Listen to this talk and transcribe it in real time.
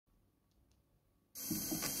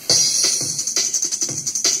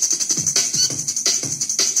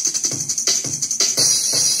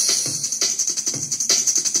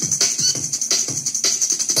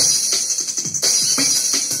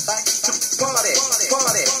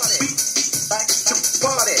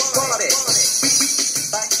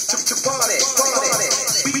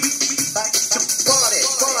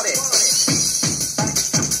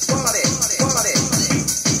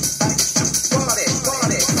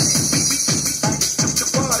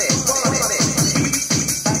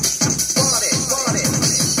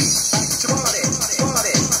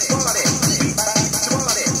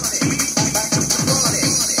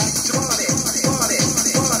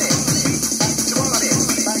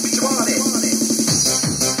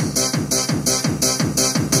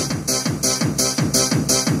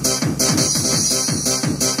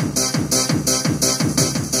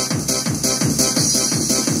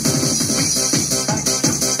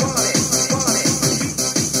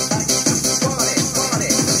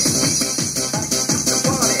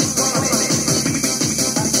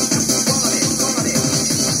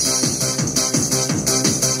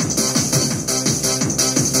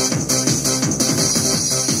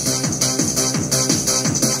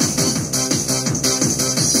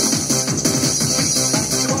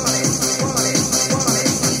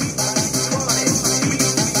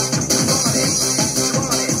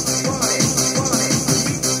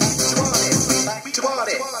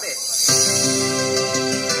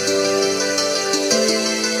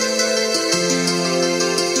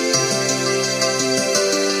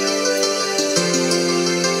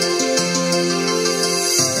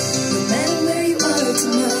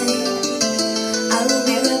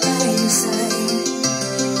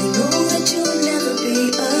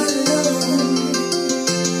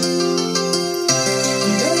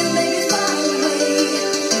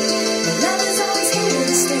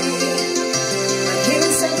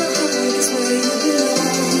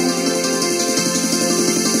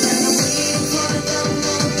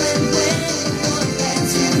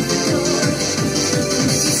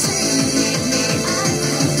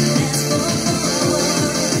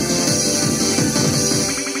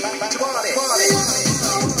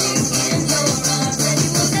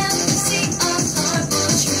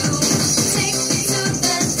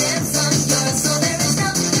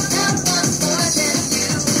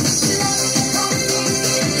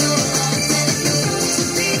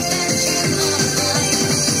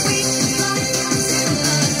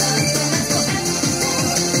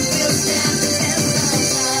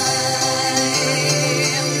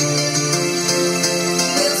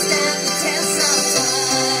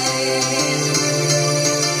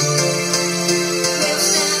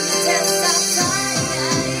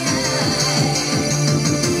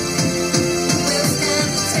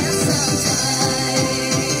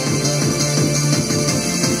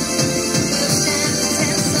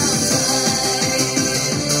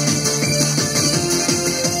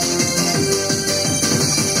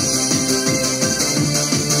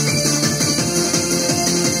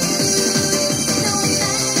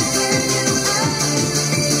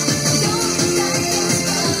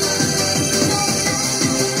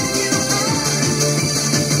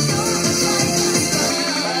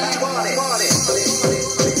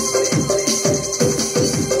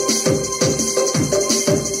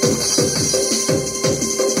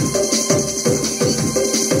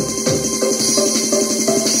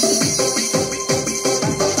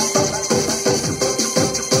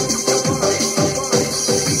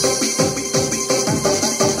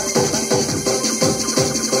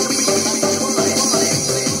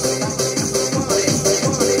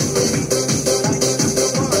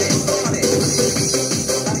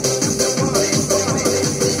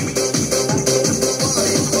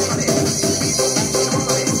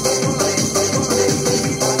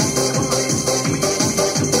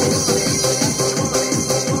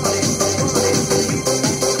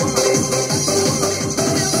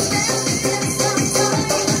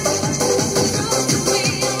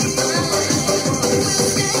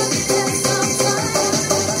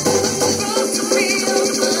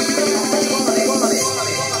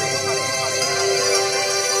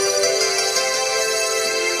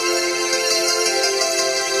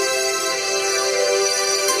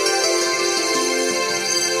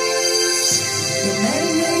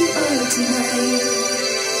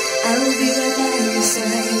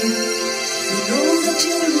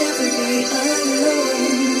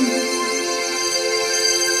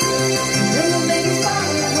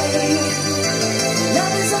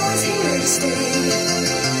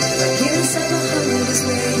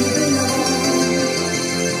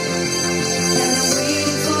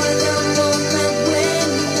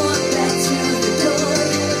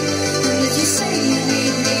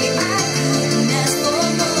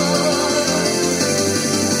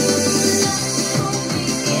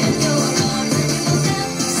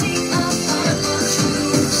True.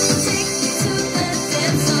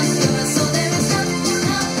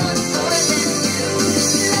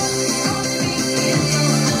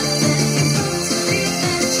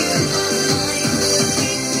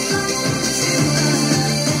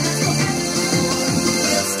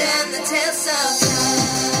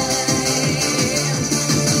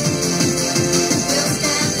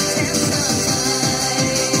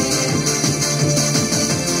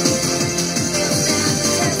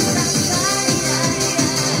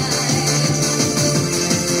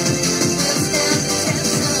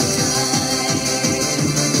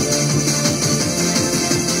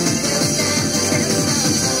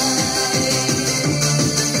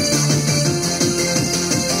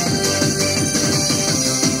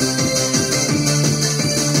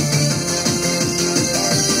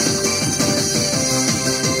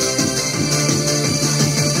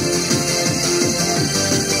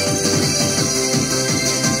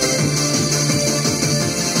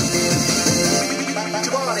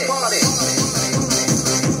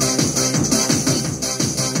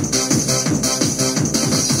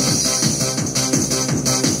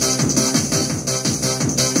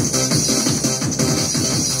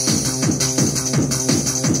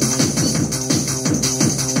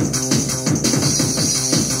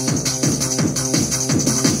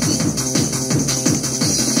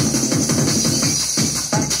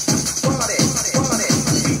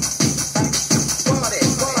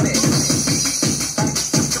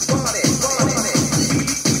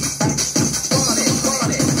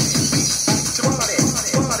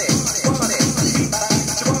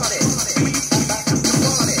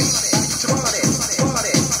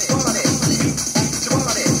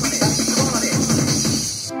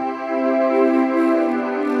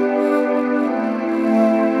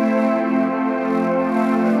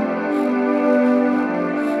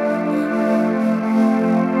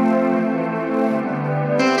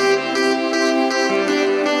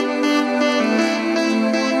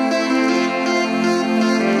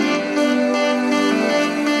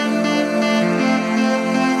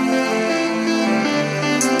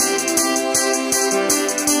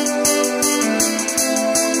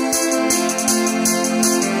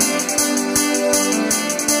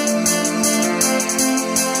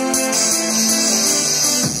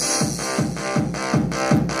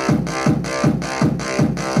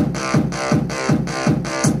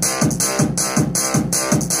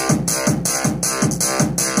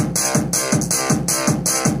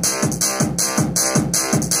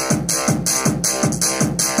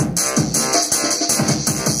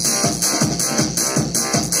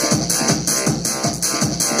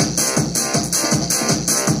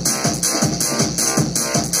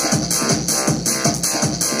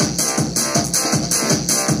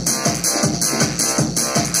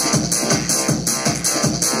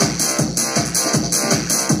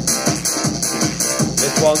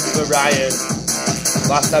 One for Ryan,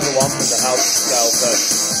 last ever one from the house itself.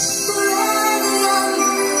 Forever young,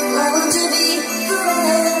 I want to be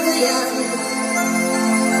forever young.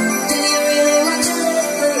 Do you really want to live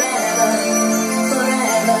forever,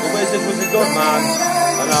 forever? The Wizard was a good man,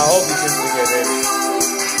 and I hope he can forgive him.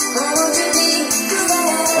 I want to be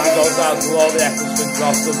forever. That goes out to all the Eccleston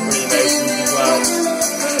Cross and Freemasons as well.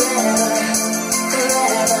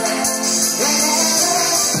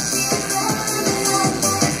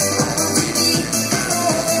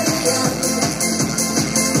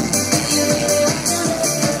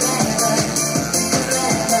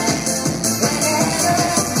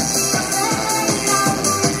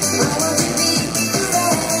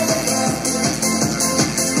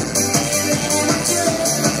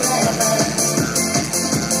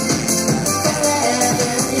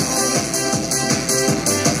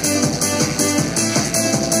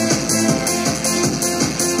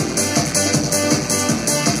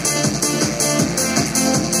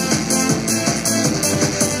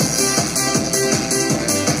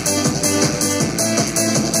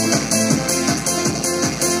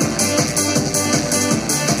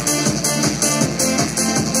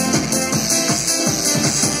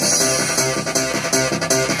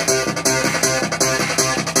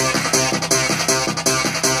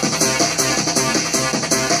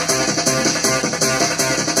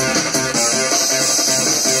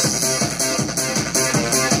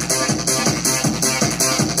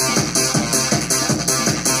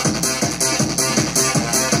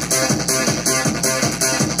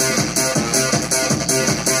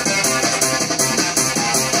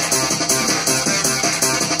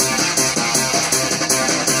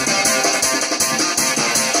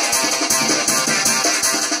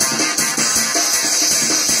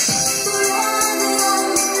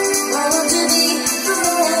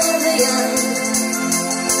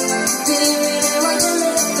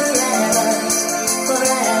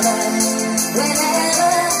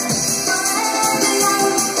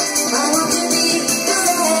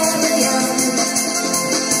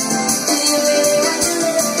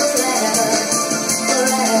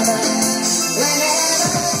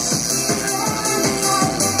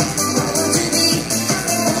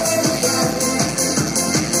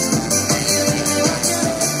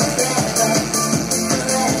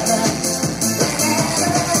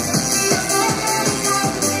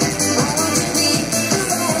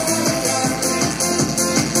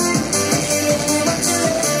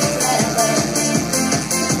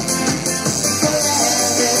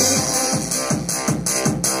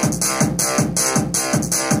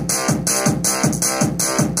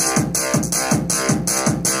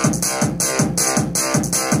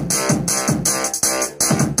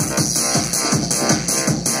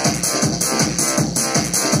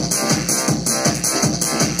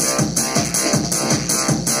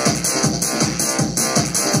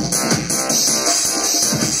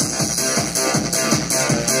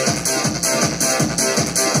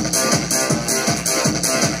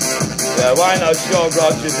 Why not Shaw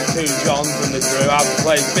Rogers and two Johns in the crew? I've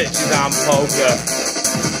played bitches and poker.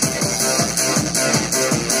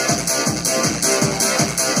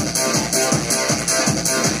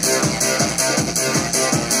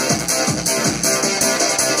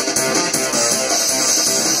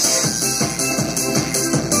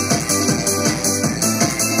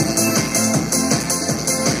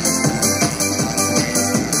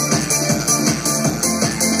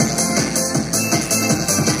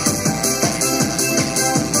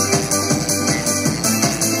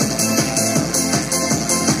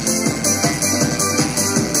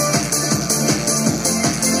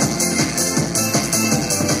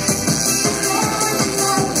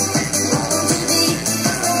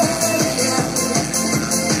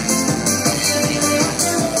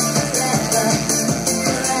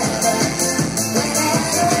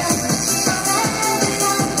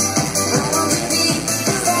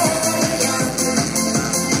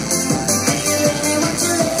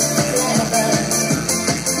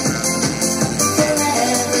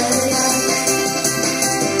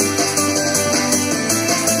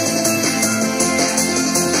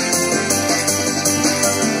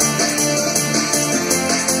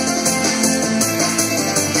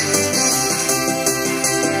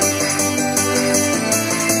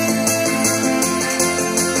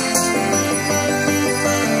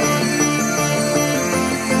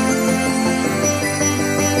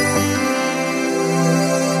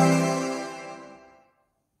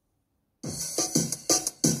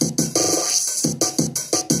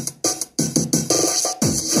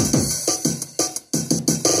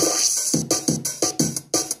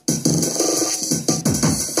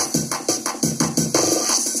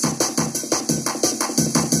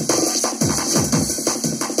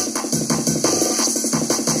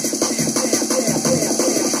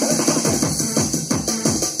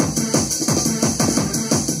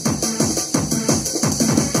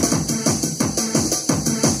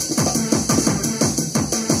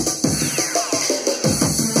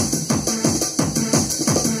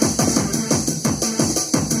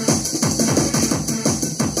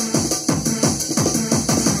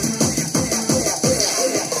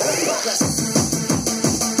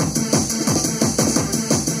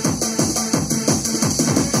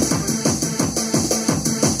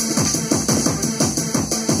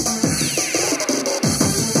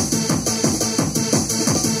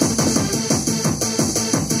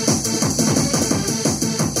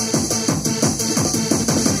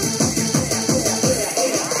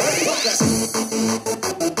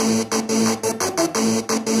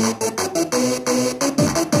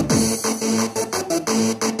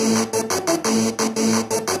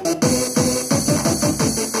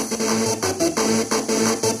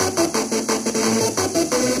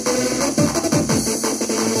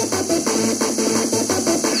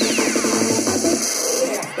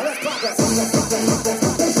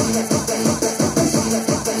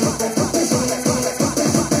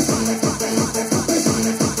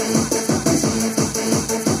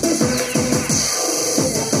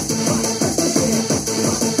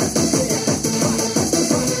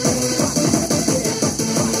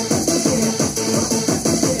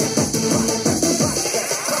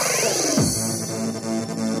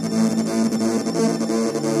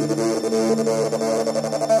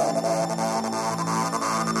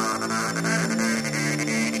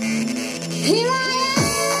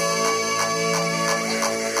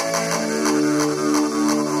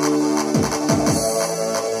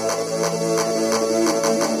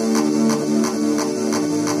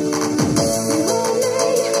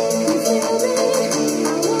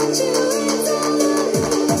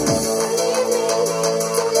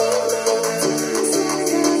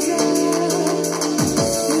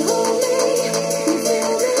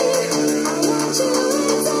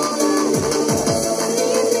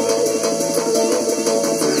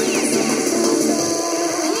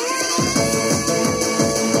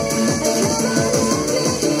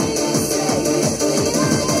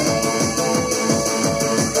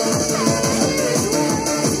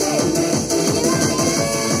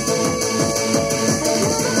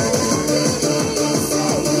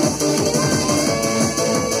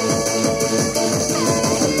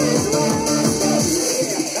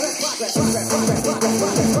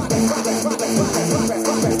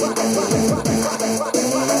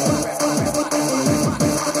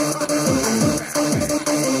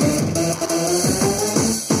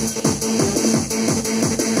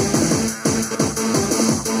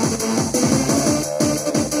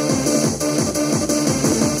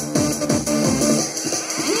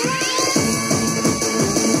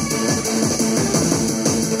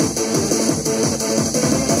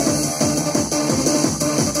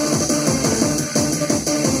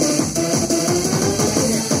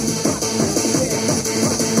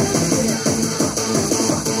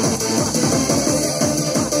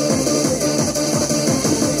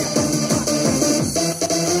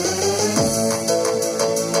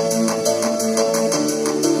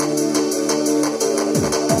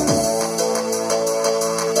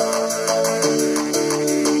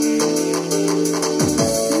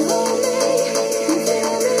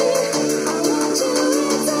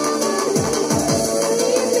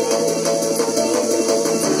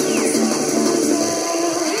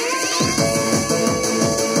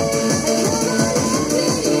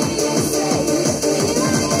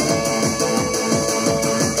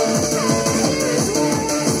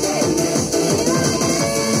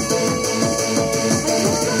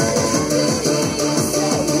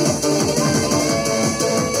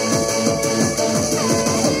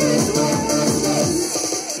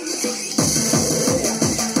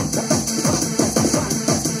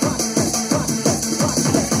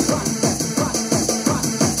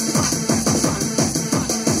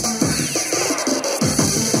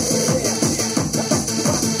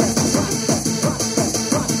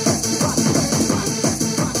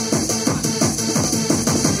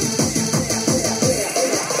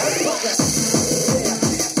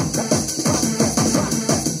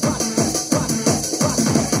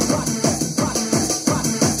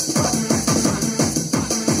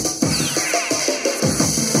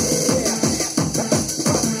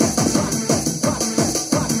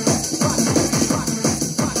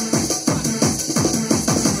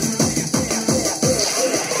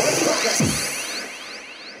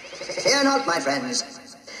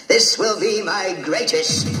 will be my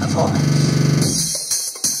greatest performance.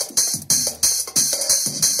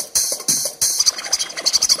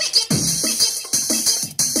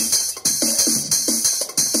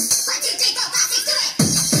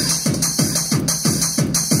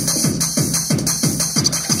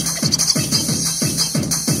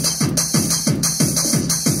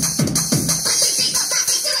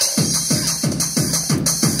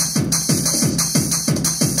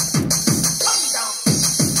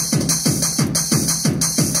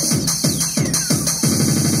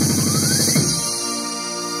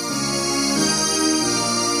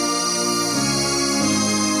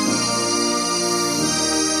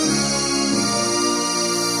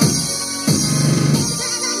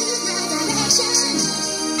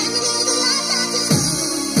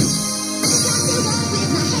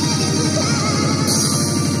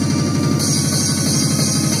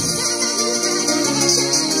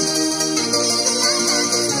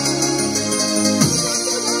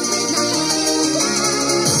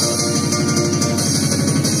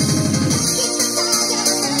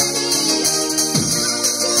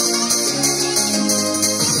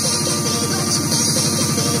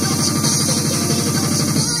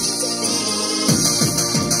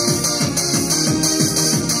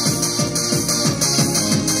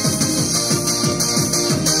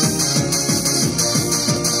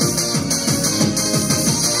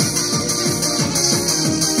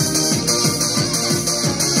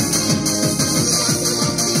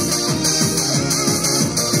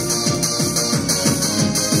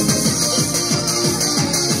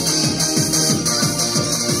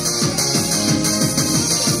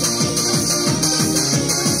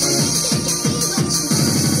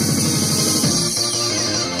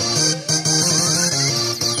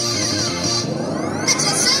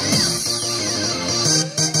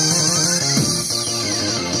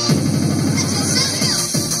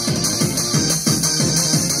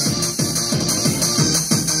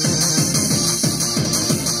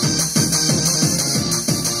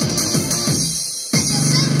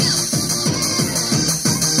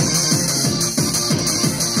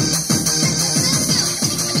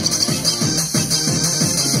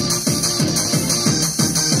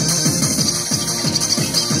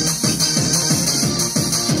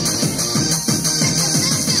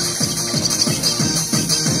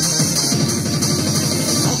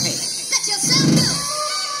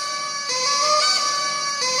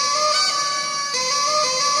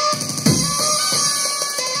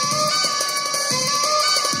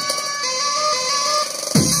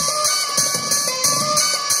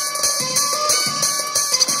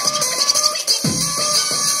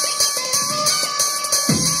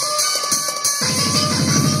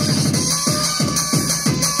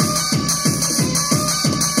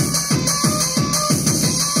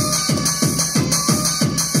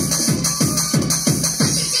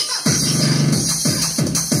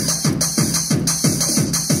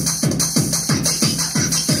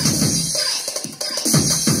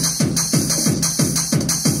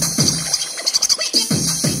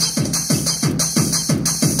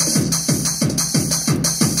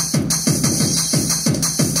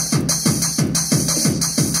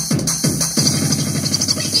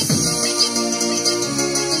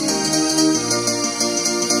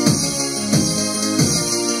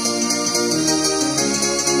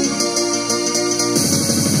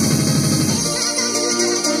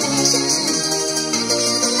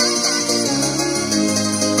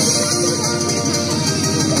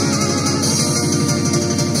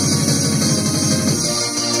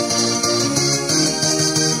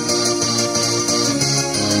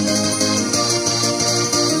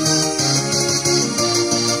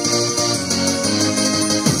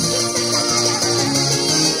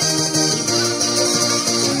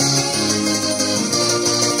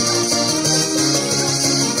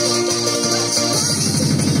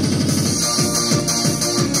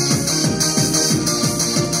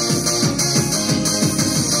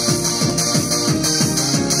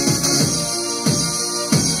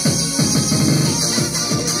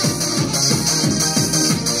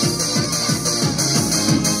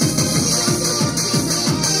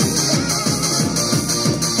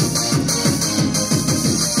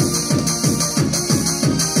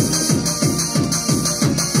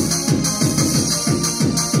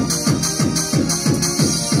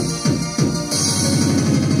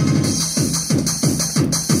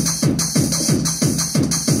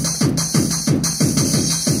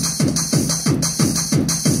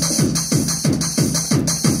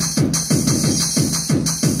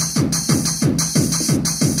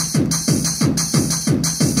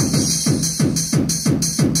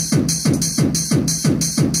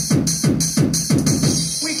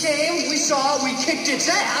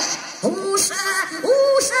 kicks ass. Ooh, sir,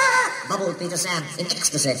 bubbled Peter Sam in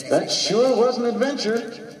ecstasy. That sure was an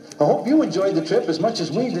adventure. I hope you enjoyed the trip as much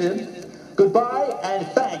as we did. Goodbye and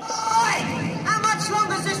thanks. Oi! How much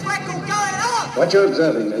longer is this record going on? What you're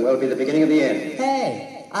observing may well be the beginning of the end.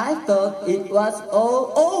 Hey, I thought it was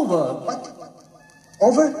all over. What?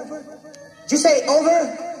 Over? Did you say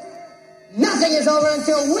over? Nothing is over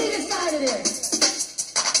until we decide it is.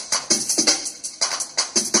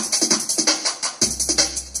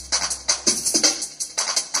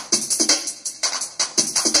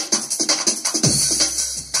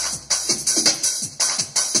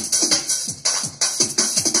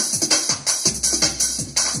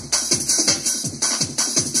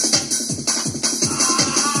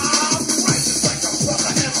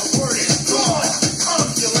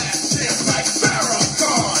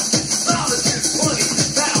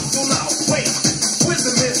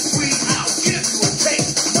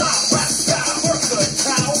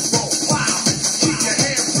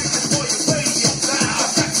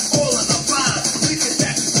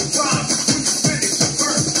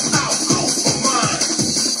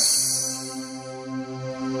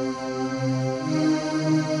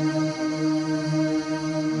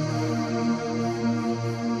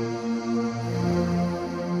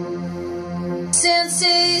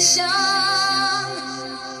 Sensation,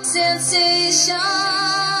 sensation,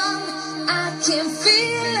 I can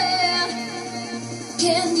feel it.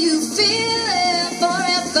 Can you feel it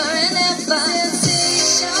forever and ever?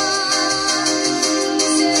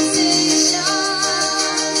 Sensation, sensation,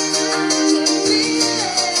 I can feel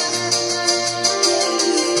it. Can you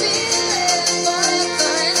feel it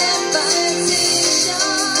forever and ever? Sensation,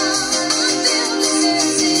 I feel the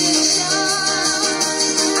sensation.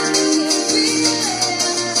 I can feel it.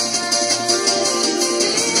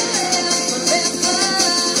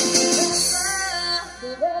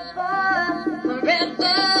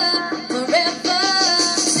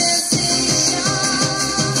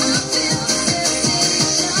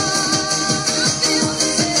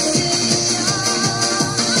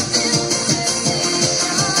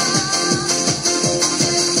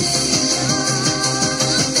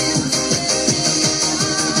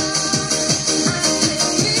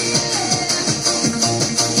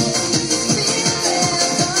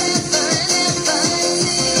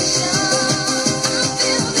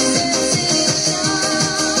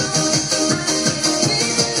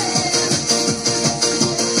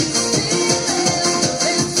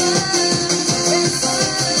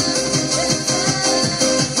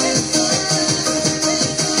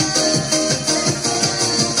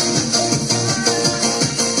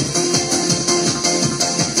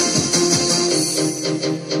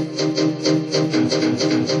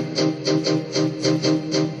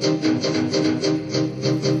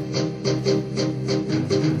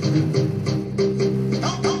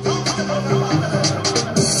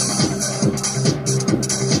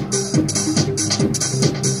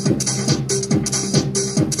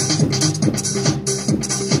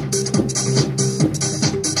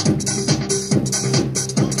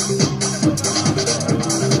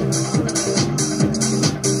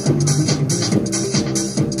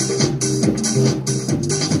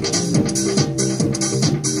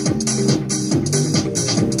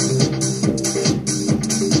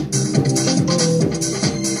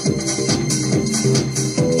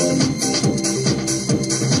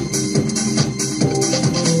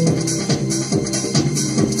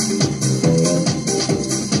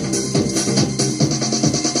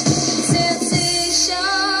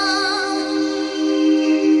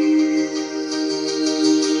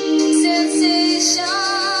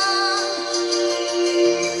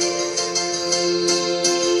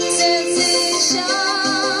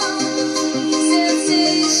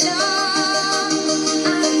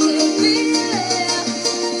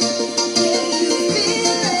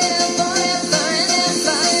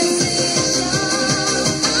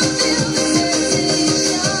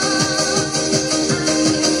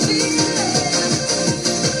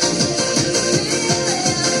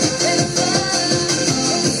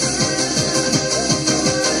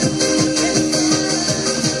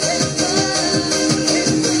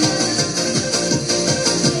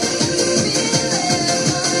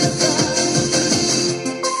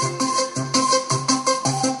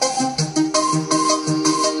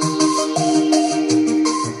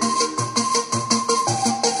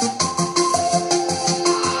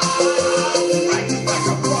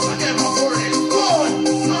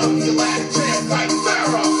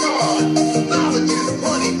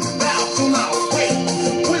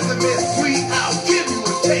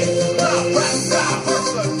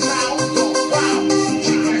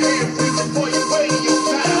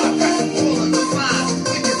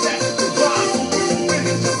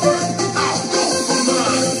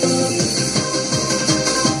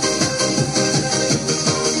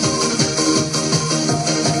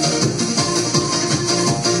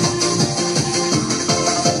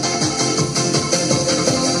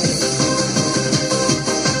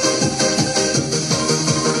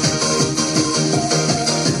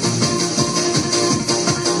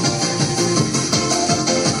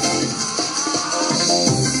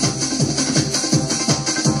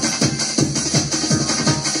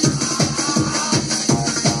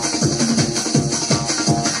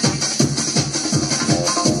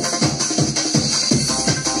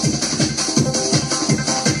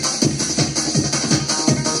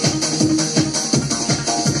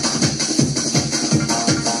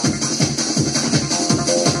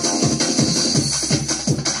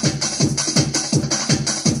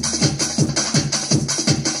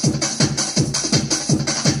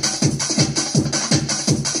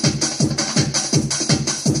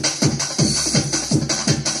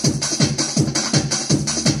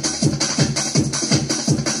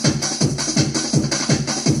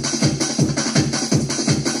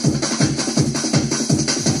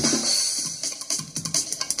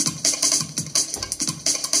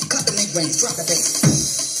 mid-range, drop the bass.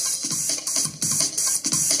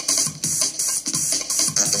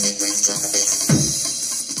 Cut the mid-range, drop the bass.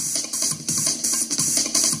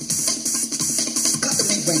 Cut the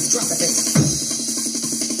mid-range, drop the bass.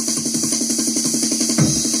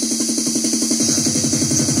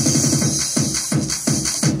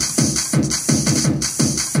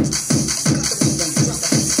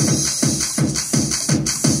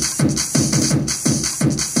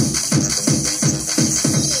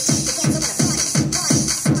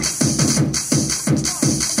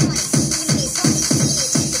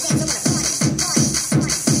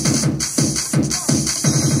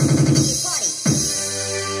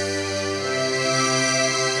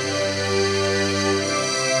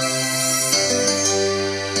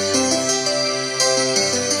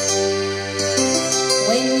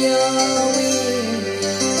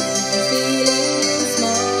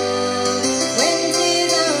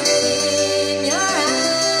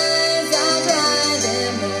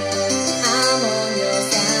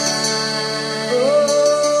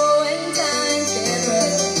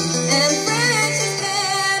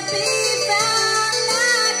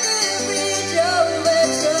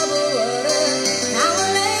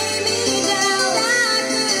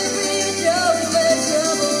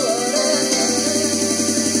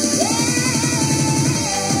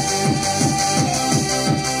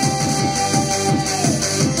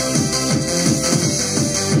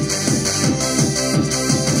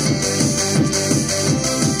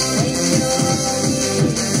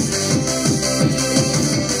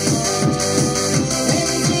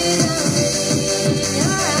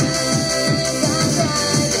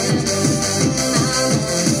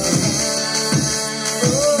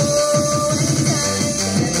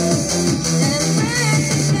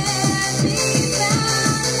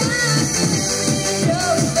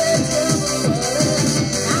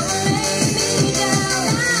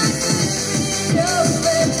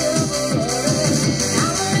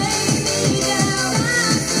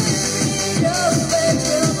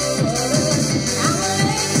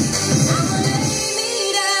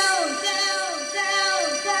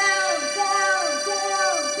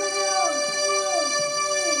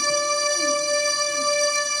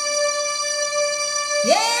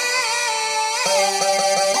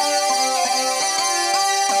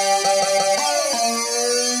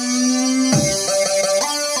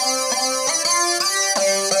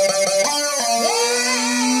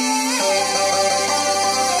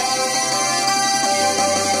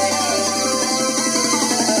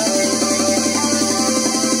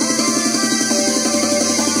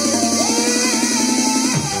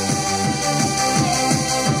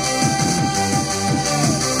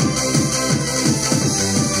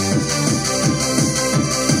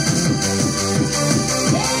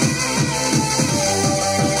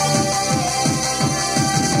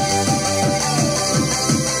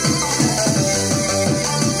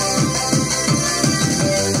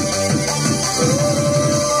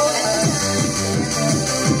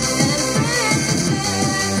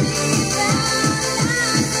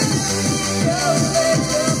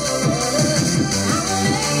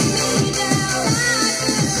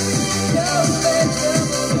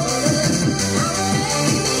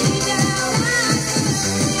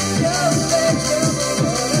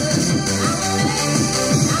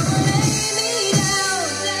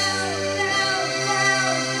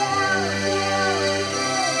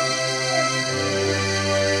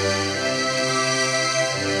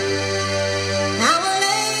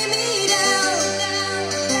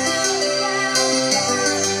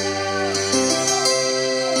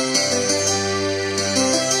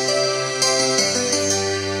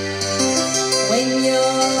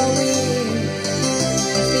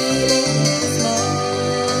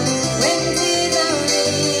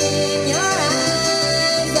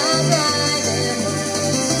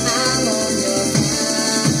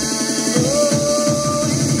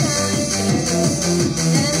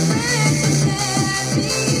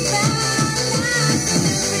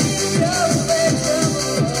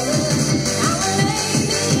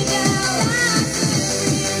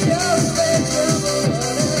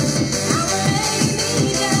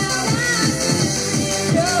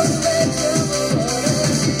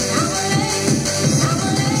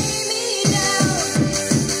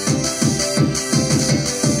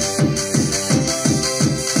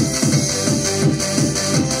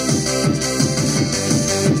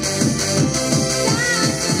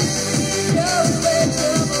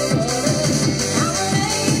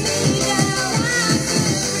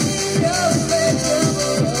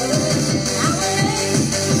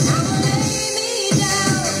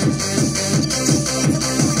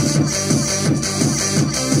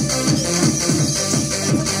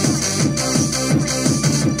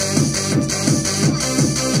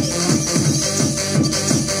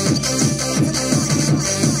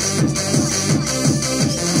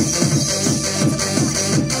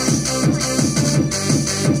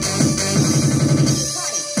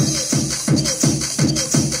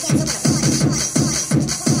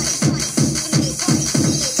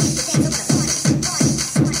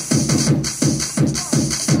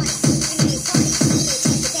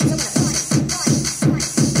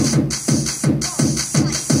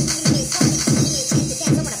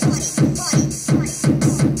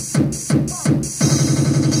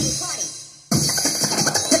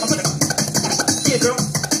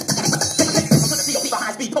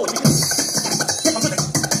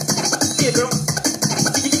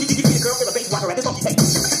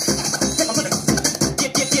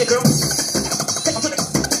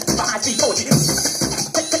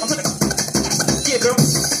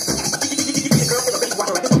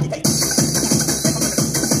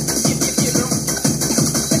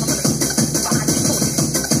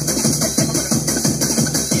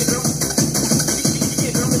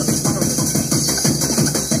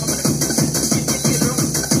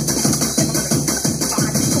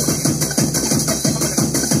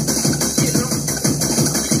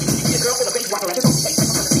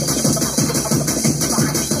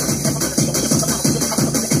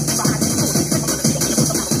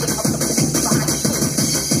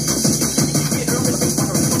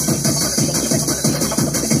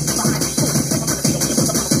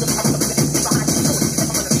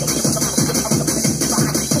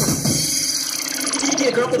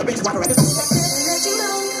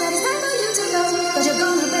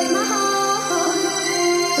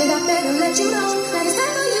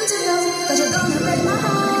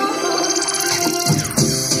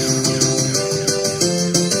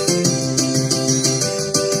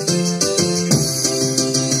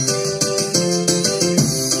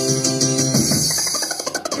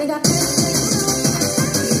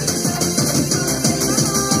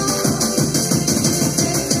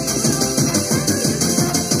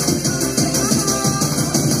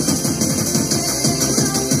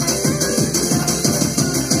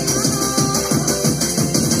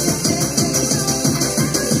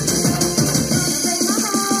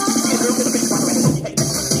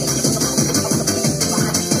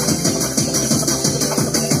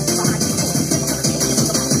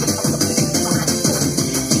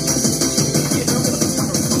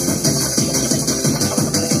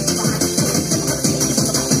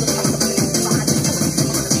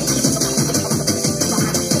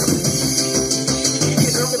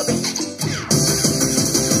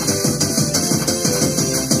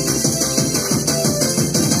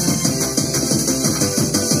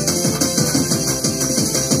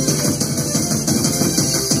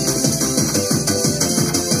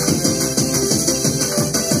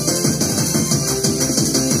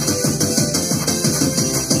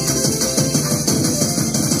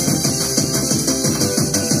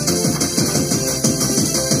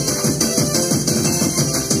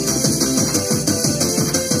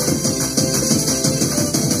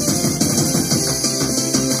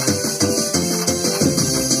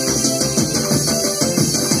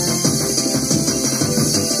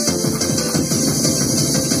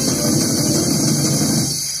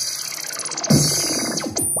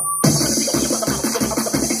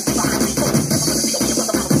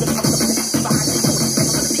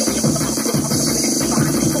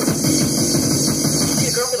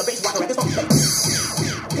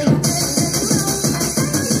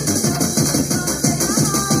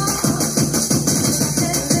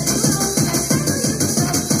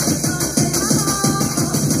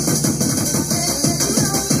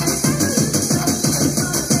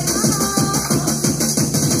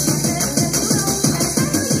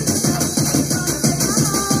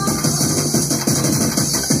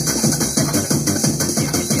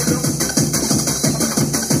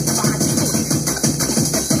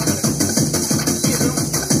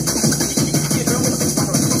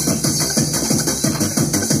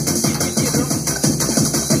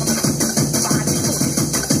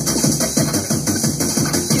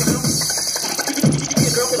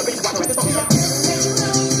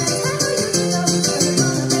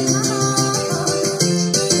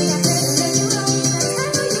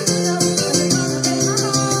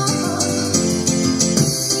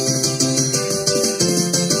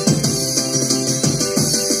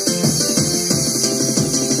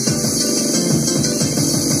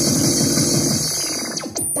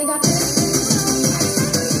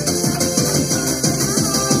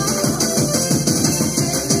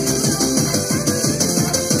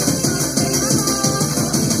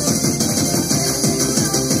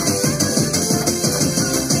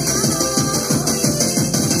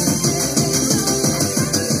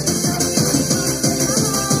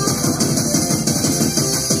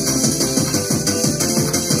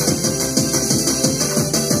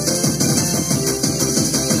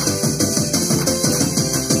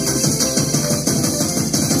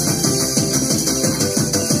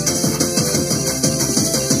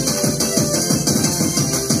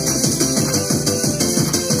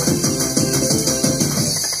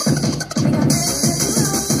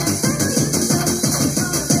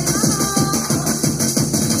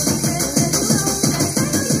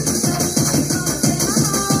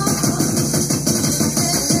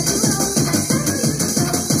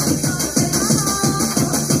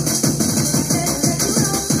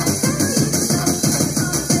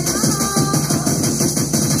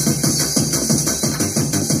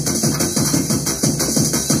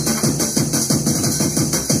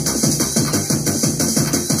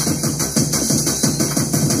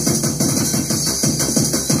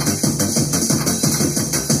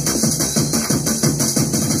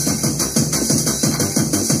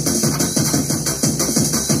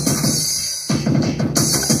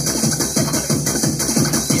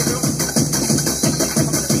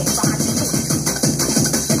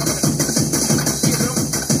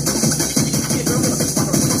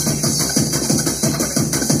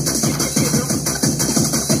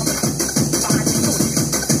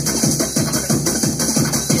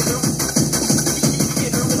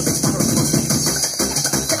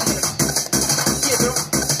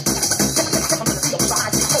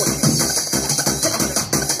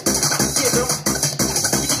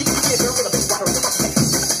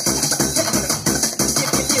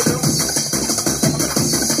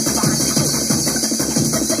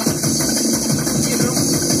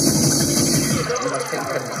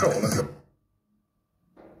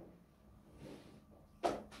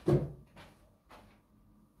 No,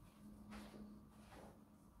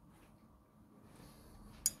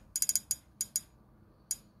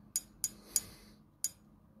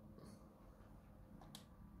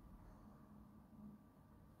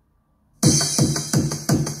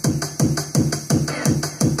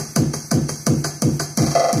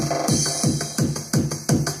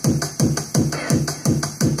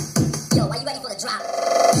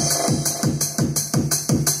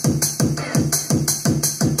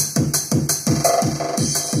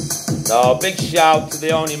 big shout to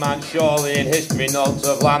the only man surely in history not to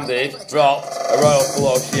have landed, dropped a royal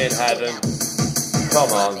flush in heaven.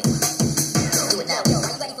 Come on. Do it now, yo,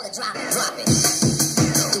 are you ready for the drop? Drop it.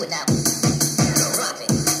 Do it now. Drop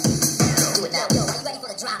it. Do it now, yo, are you ready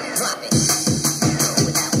for the drop? Drop it.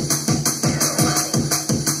 Do it now. Drop it.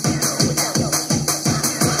 Do it now, yo, are you ready for the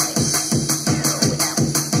drop? Drop it. Do it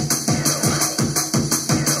now.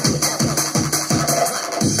 Drop it. Do it now, yo,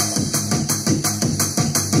 drop it.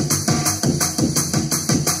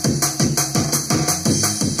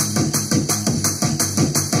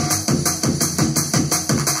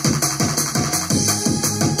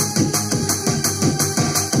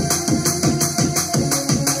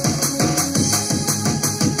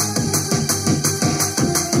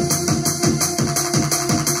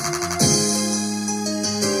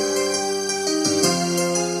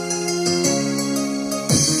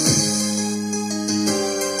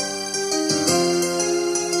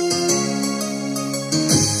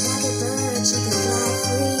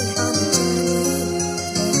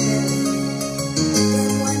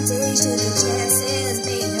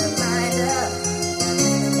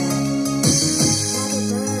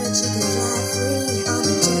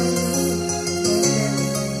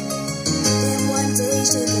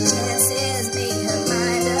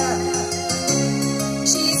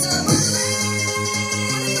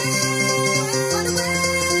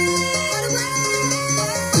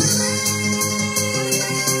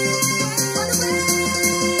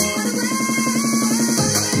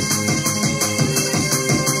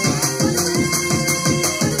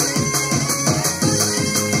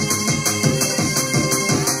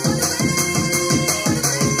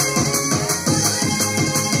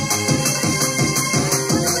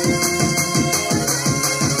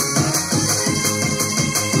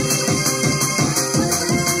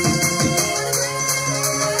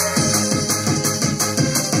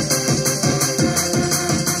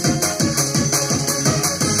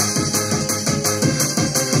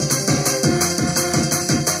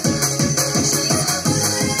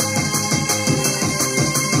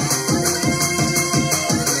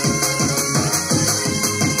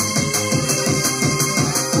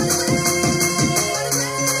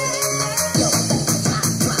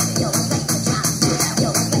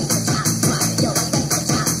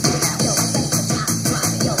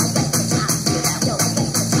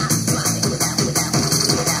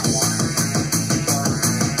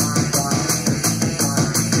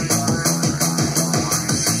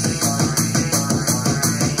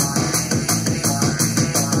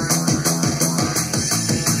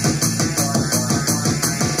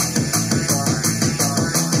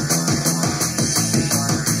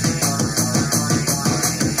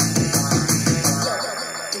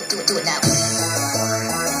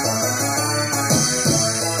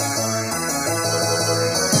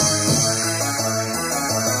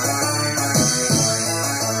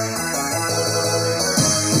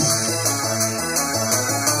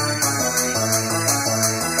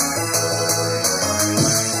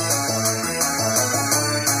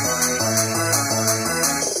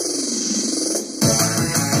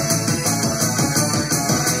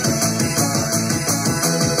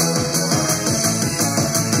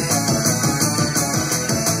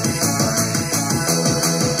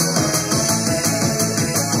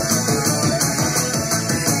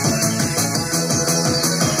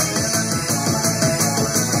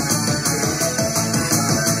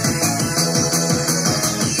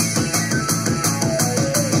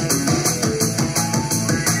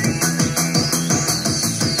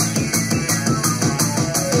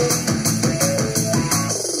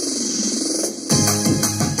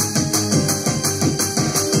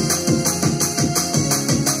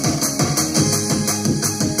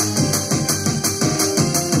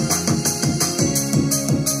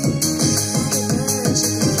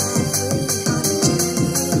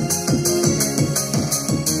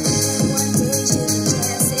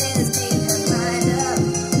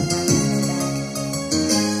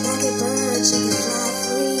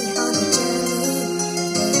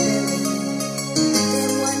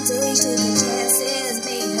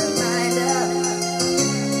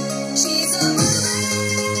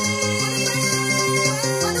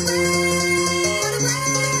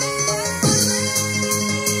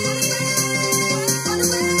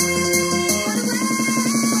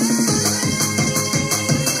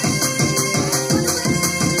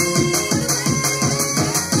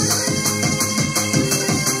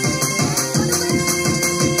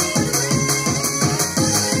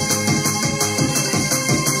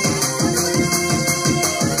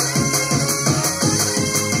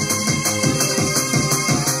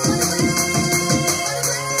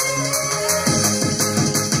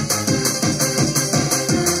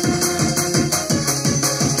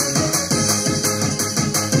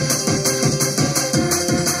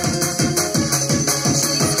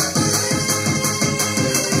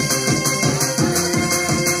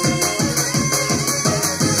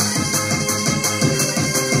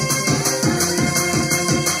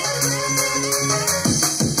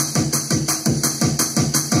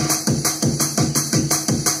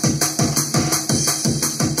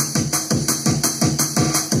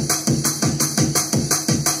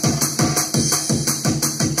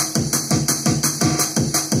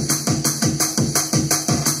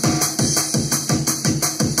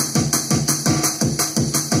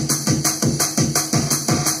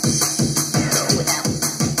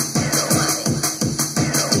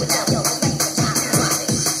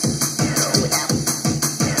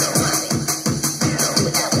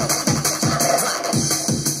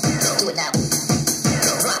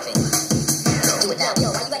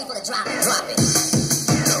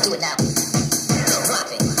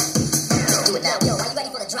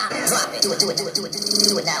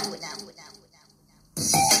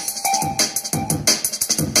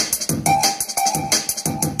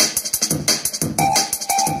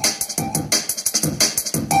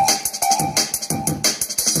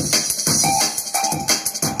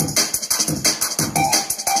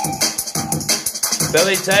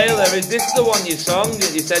 Billy Taylor, is this the one you sung?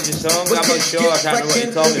 That you said you sung? I'm not sure, I can't remember what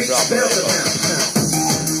you told me from.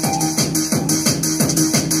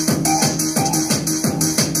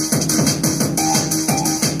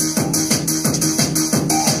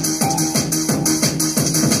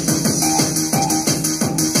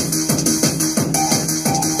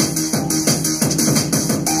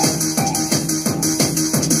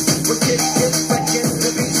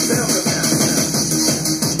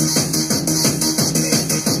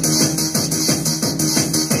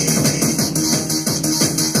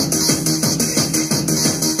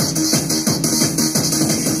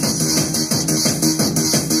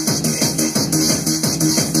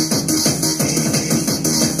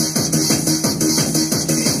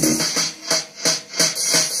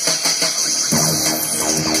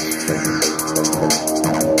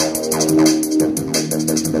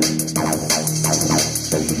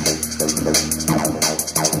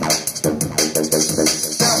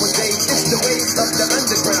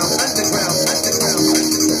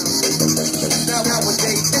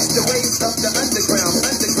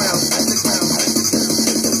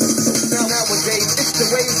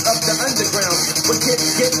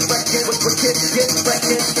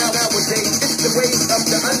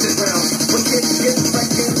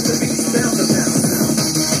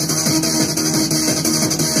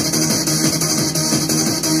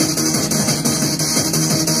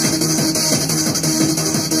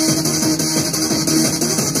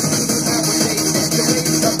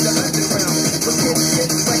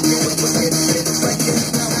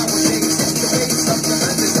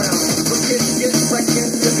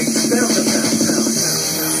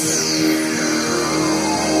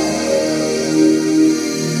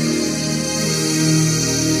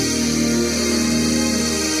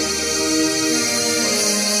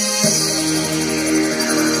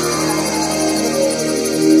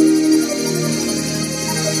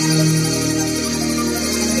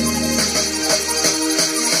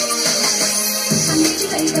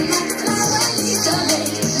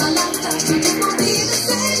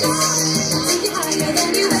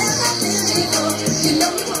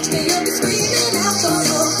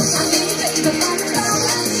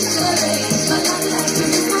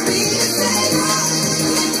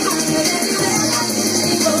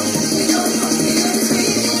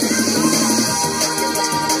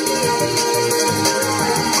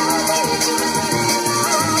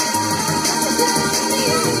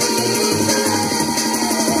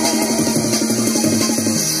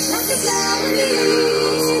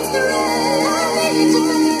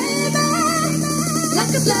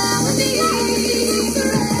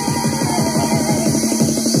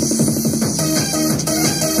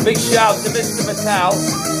 Big shout to Mr. Mattel.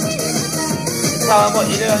 Tell him what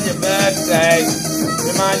you do on your birthday.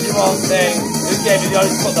 Remind you one thing. Who gave you the order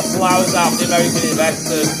to put the flowers out for the American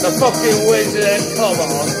investors? The fucking wizard, come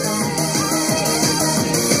on.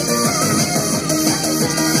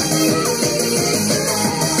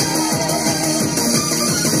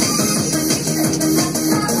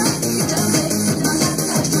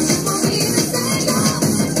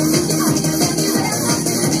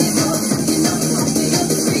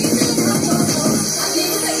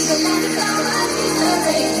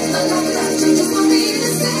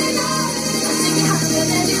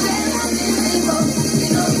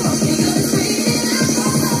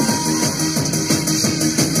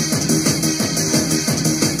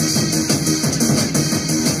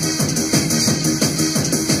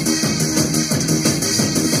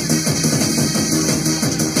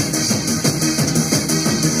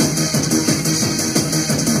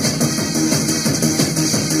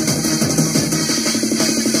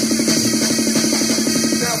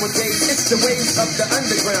 The ways of the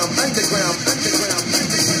underground. Nowadays,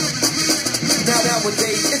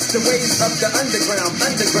 it's the ways of the underground.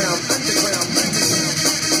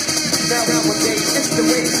 Nowadays, it's the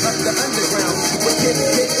ways of the underground.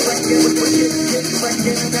 Get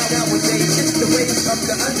wrecking. Nowadays, it's the ways of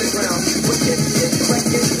the underground. Get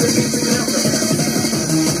wrecking. The beats underground.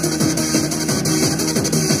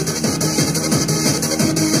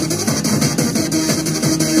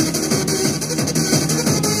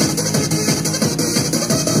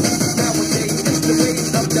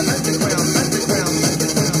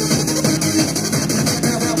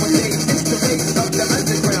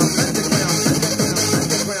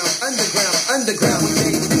 Underground,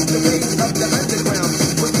 it's the ways of the underground.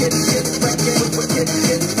 We're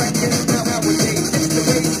getting wrecking. Nowadays,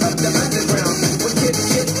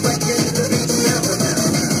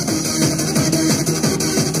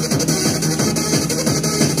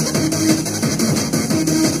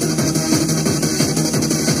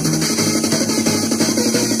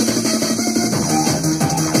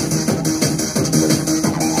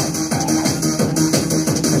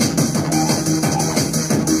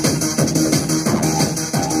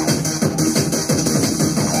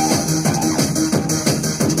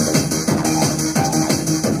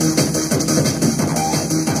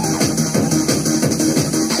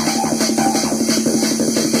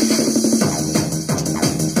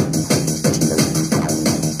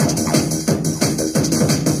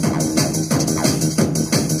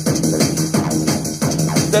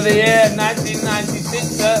 of the year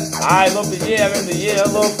 1996. I love the year and the year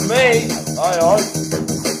loved me. Oi, oi.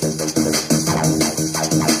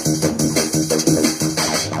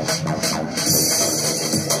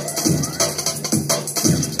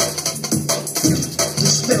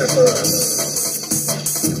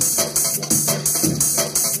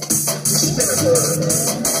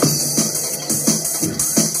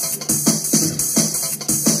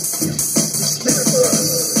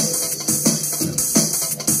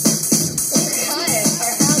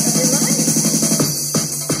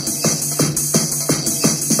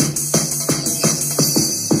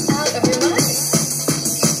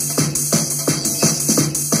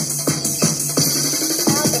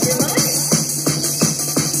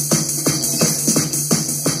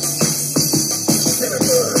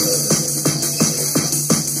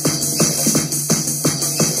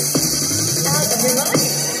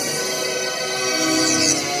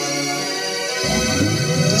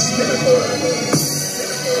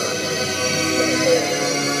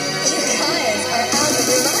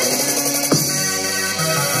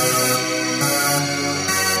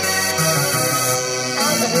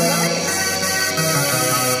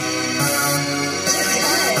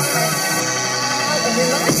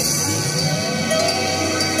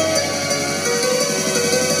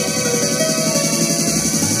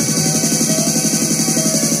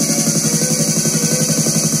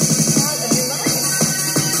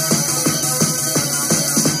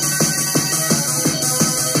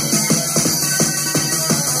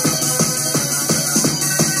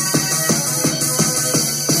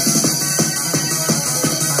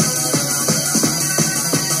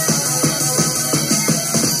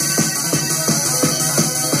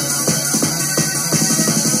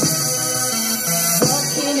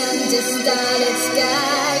 Starlit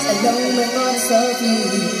skies, alone with thoughts of you.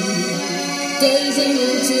 Gazing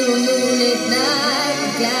into a moonlit night,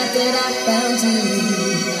 I'm glad that I found you.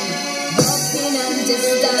 Walking under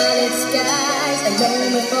starlit skies, alone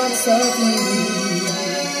with thoughts of you.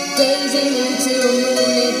 Gazing into a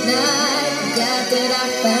moonlit night, I'm glad that I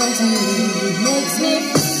found you. Makes me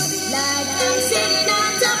feel like I'm sitting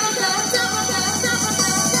on top of the.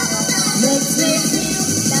 Makes me feel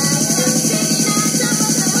like I'm sitting on top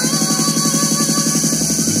of the.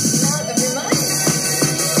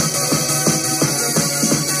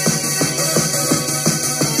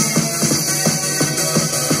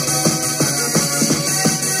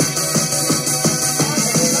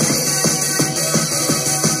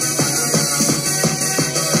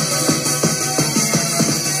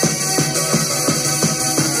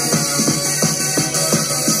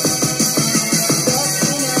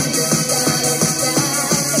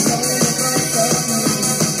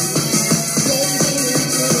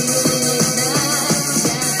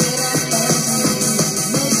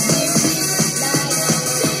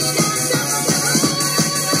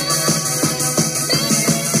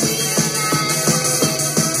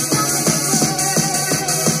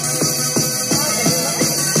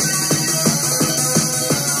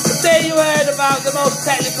 About the most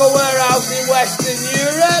technical warehouse in Western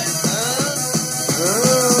Europe.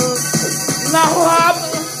 Now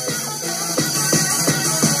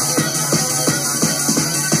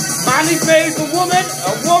man is made for woman,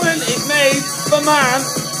 a woman is made for man.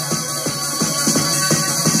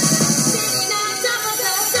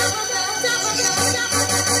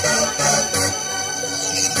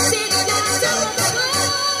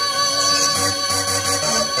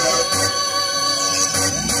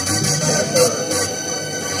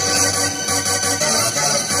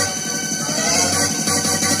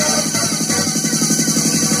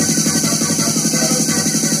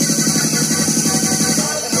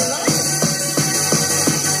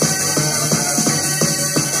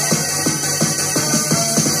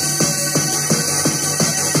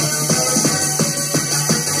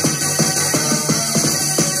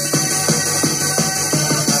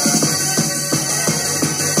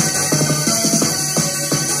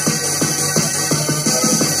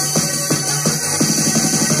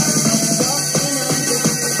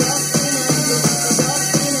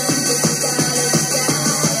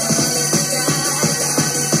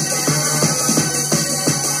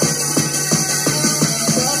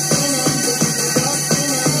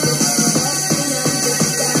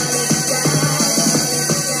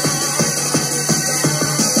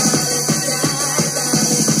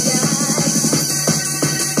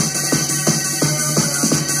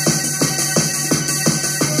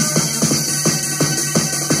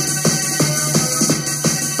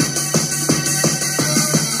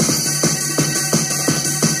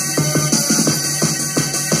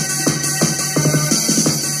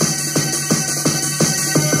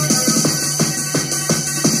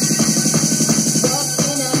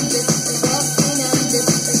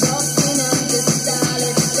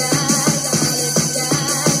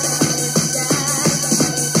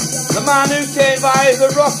 man who came via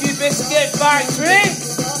the Rocky Biscuit Factory.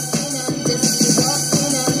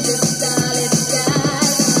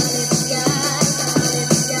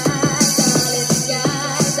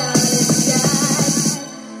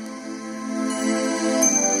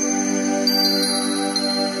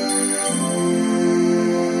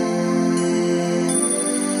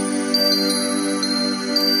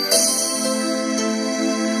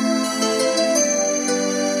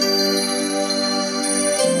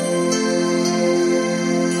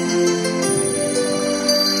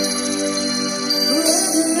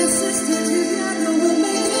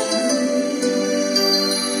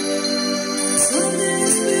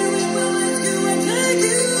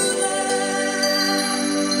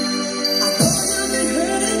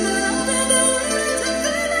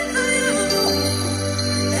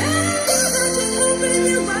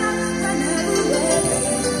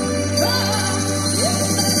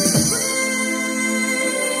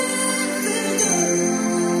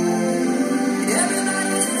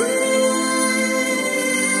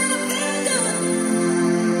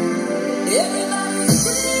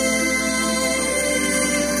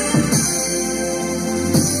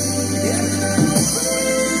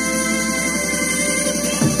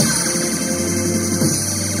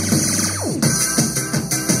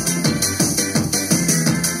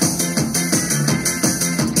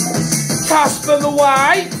 Casper the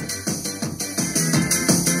White,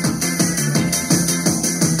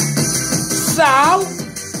 Sal,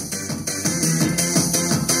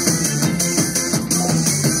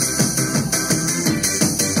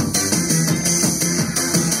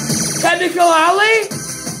 Chemical Alley,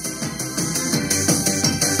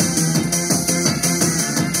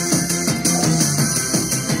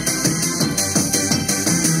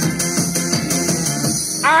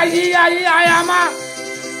 I am a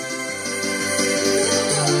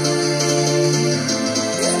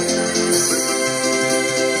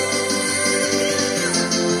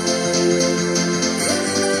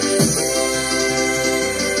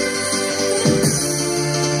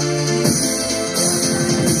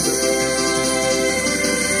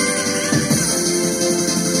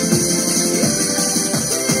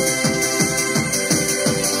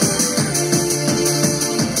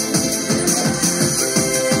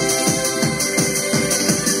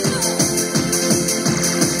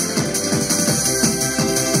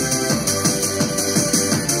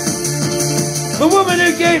the woman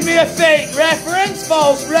who gave me a fake reference,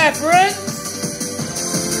 false reference.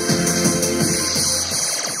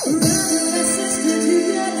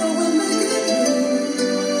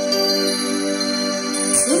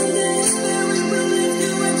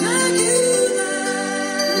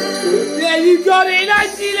 Yeah, you got it in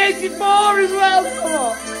 1984 as well, come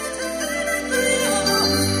on.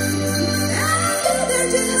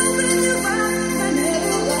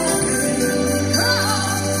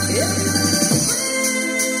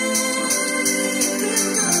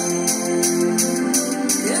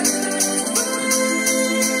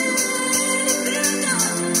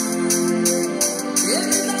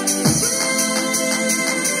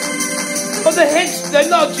 But the hits, they're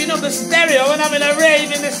lodging on the stereo and having a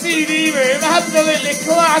rave in the CD room. Absolutely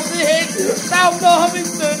classic. South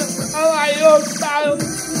Northampton, I like your style.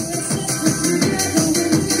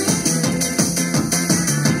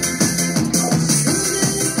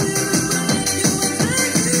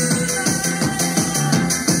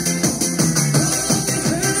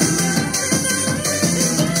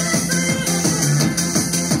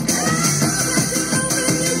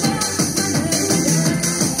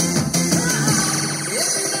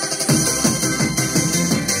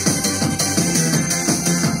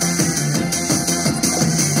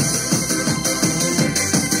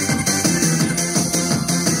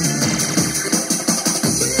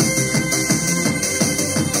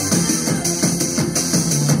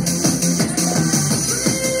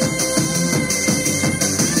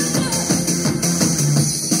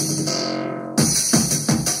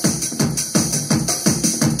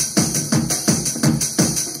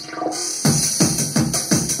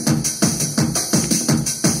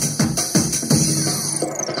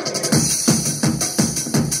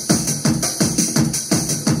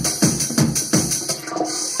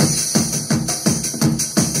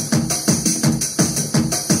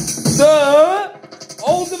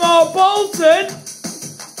 Oldemar Bolton.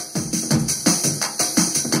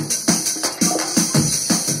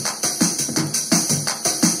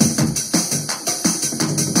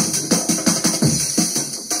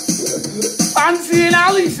 Fancy and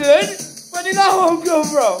Allison. Where did that one come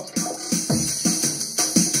from?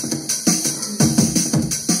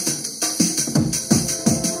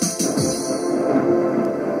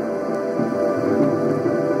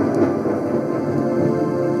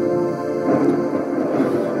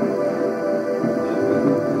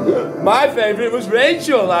 My favourite was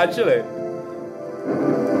Rachel, actually.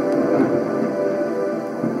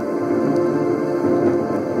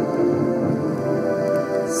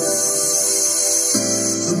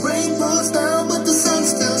 The rain pours down, but the sun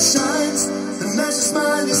still shines. And as you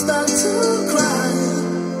smile, you start to cry.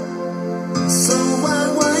 So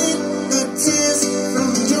I wipe the tears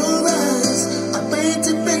from your eyes. I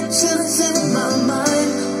painted pictures in my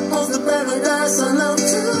mind of the paradise I love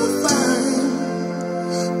to find.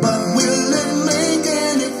 But will it make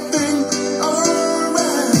anything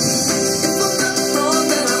alright? If I'm not wrong,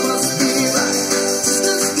 then I must be right. Just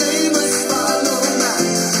this game is follow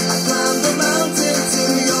right. I climbed the mountain to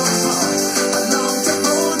your heart. I long to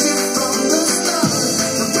hold you from the start.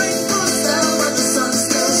 The rain pours down, but the sun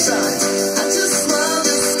still shines. I just smile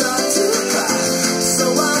and start to cry. So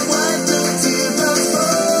I wipe the teardrops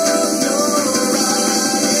from your eyes.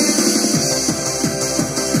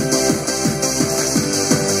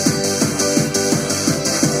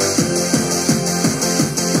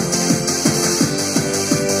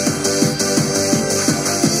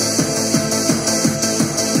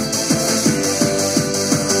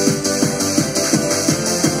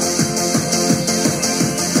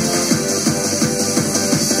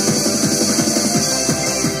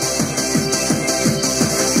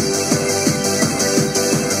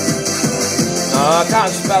 I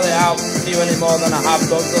can't spell it out to you any more than I have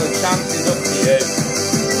done, so the chance is up to you.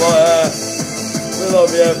 But we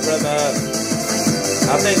love you from,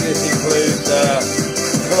 I think this includes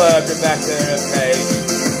Claire, Rebecca and Paige,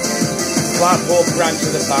 Blackpool branch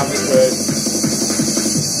of the family crew.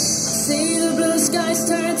 See the blue skies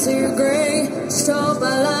turn to grey. Just hope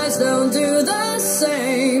our lives don't do the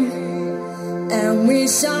same. And we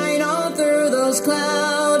shine on through those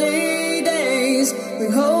cloudy days. We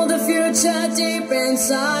hold the future deep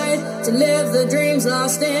inside to live the dreams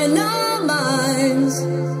lost in our minds.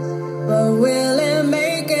 But will it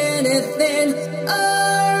make anything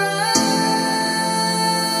alright?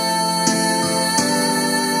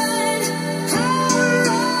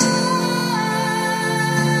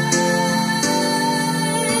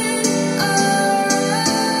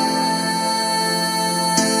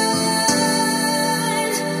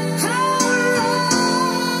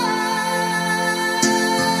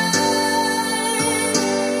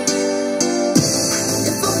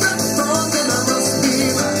 If I'm not wrong, then I must be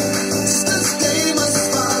right. Just this game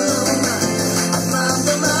must follow right. I climbed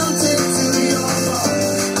the mountain to your heart.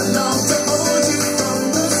 I long to hold you from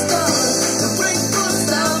the start. The rain pours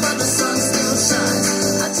down, but the sun still shines.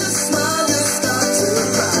 I just smile and start to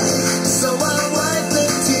cry. So I wipe the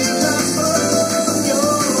teardrops from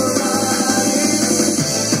your eyes.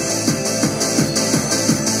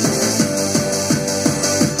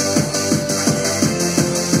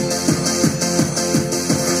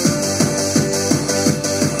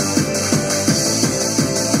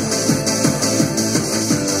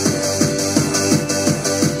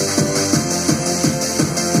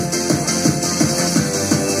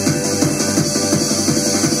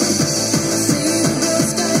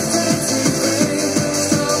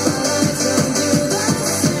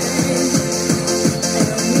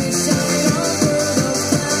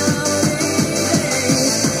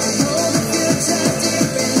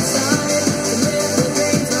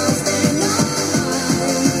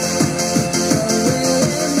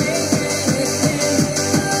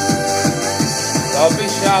 So a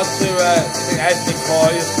big shout to Ed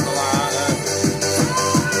McCoy or something like that.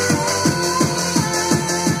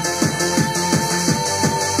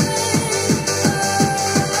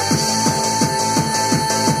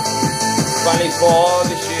 '24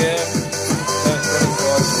 this year.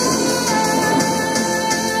 24 this year.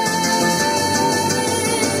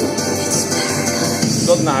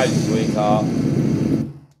 Good night, sweetheart.